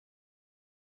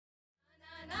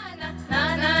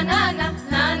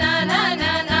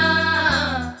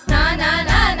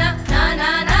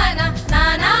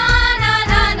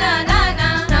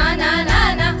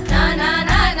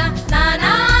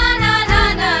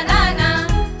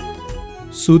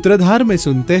सूत्रधार में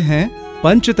सुनते हैं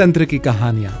पंचतंत्र की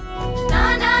कहानियां।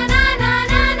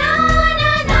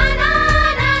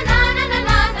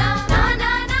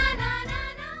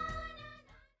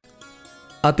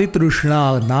 अतितृष्णा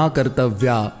ना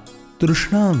कर्तव्या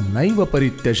तृष्णा नैव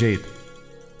परित्यजेत।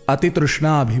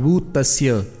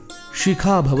 अतितृष्णाभिभूतस्य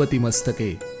शिखा भवति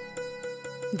मस्तके।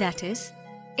 That is,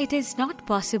 it is not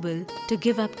possible to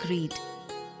give up greed,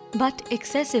 but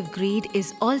excessive greed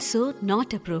is also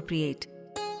not appropriate.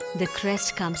 The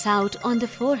crest comes out on the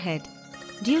forehead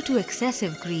due to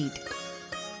excessive greed.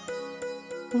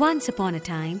 Once upon a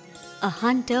time, a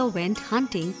hunter went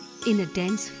hunting in a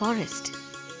dense forest.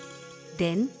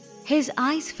 Then his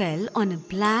eyes fell on a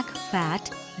black, fat,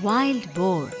 wild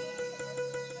boar.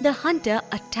 The hunter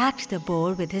attacked the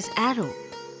boar with his arrow.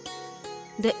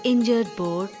 The injured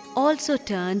boar also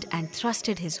turned and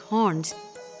thrusted his horns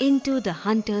into the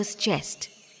hunter's chest.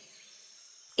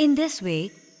 In this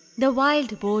way, the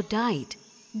wild boar died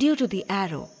due to the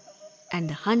arrow, and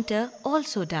the hunter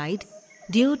also died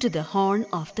due to the horn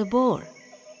of the boar.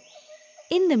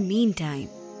 In the meantime,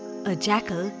 a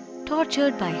jackal,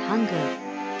 tortured by hunger,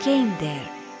 came there.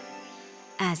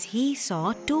 As he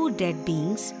saw two dead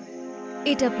beings,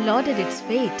 it applauded its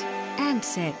fate and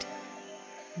said,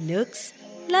 "Looks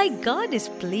like God is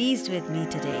pleased with me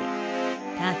today.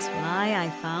 That's why I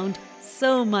found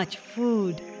so much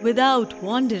food without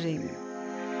wandering."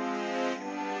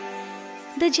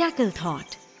 The jackal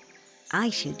thought, "I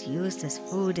should use this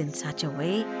food in such a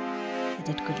way that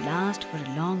it could last for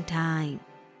a long time,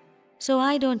 so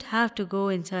I don't have to go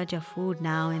in search of food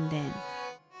now and then.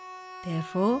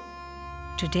 Therefore,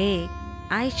 today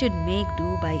I should make do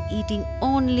by eating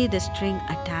only the string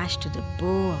attached to the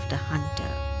bow of the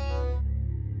hunter."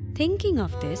 Thinking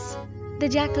of this,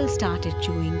 the jackal started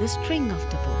chewing the string of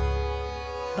the bow.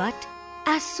 But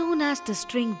as soon as the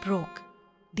string broke,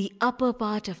 the upper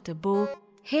part of the bow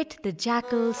hit the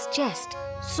jackal's chest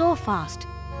so fast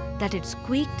that it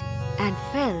squeaked and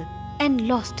fell and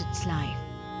lost its life.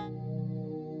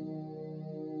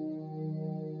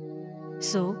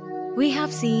 So, we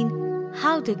have seen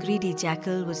how the greedy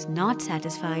jackal was not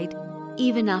satisfied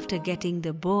even after getting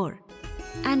the boar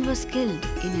and was killed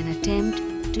in an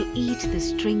attempt to eat the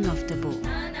string of the bow.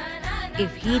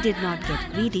 If he did not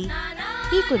get greedy,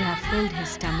 he could have filled his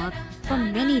stomach for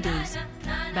many days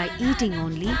by eating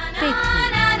only pig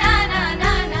food.